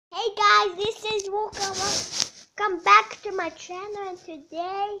Hey guys, this is luka. Welcome back to my channel, and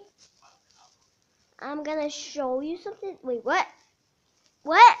today I'm gonna show you something. Wait, what?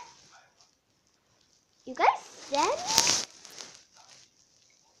 What? You guys said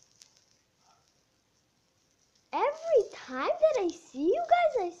every time that I see you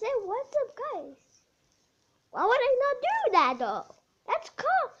guys, I say, "What's up, guys?" Why would I not do that though? That's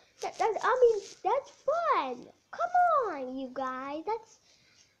cool. That's fun. Come on, you guys.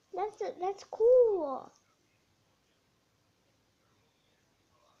 That's cool.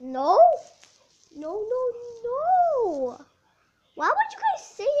 No, no. Why would you guys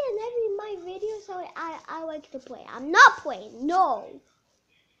say in every my videos how I like to play? I'm not playing. No.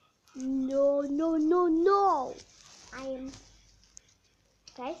 I am.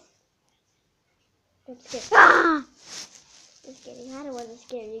 Guys, I'm scared. Ah! Just kidding. I don't want to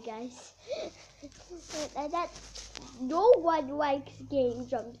scare you guys. No one likes getting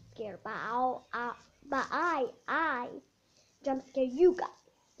jump scared, but I jump scare you guys.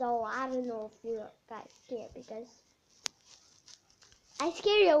 So I don't know if you guys scared because I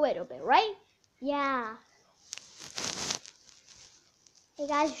scare you a little bit, right? Yeah. Hey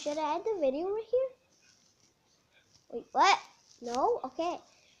guys, should I end the video right here? Wait, what? No? Okay.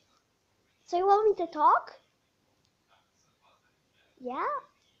 So you want me to talk? Yeah?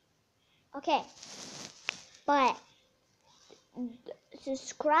 Okay. But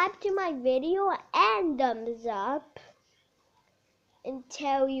subscribe to my video and thumbs up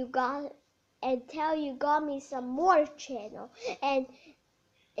until you got me some more channel. And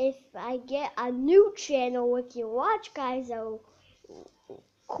if I get a new channel we can watch, guys, a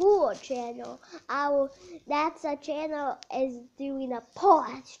cool channel, that's a channel is doing a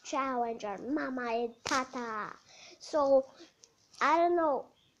pause challenge on Mama and Tata. So I don't know,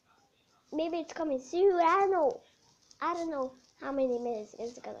 maybe it's coming soon. I don't know how many minutes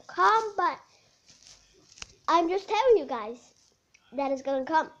it's gonna come, but I'm just telling you guys that it's gonna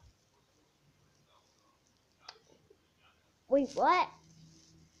come. Wait, what?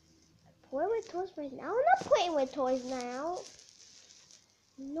 Play with toys right now? I'm not playing with toys now.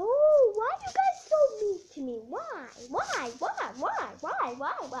 No, why are you guys so mean to me? Why?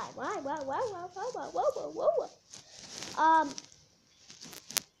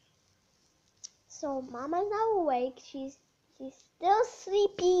 So Mama's not awake. She's still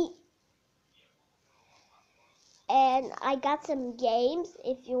sleepy. And I got some games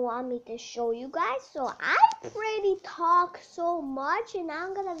if you want me to show you guys. So I pretty talk so much, and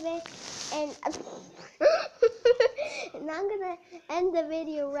I'm gonna and I'm gonna end the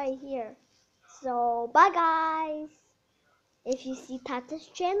video right here. So bye guys. If you see Tata's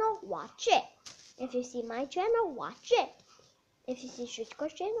channel, watch it. If you see my channel, watch it. If you see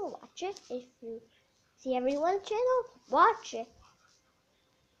Shushko's channel, watch it. If you see everyone's channel, watch it.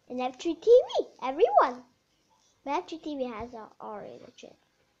 And F3 TV, everyone. But F3 TV has already a channel.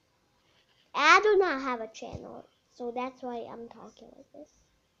 I do not have a channel, so that's why I'm talking like this.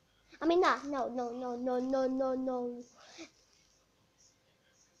 I mean, no.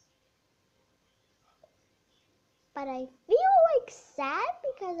 But I feel like sad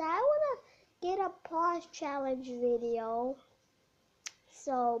because I wanna get a pause challenge video.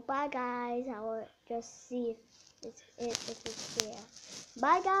 So bye guys. I will just see if it's there.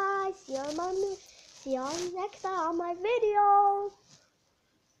 Bye guys. See you next time on my video.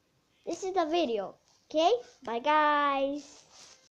 This is the video. Okay? Bye guys.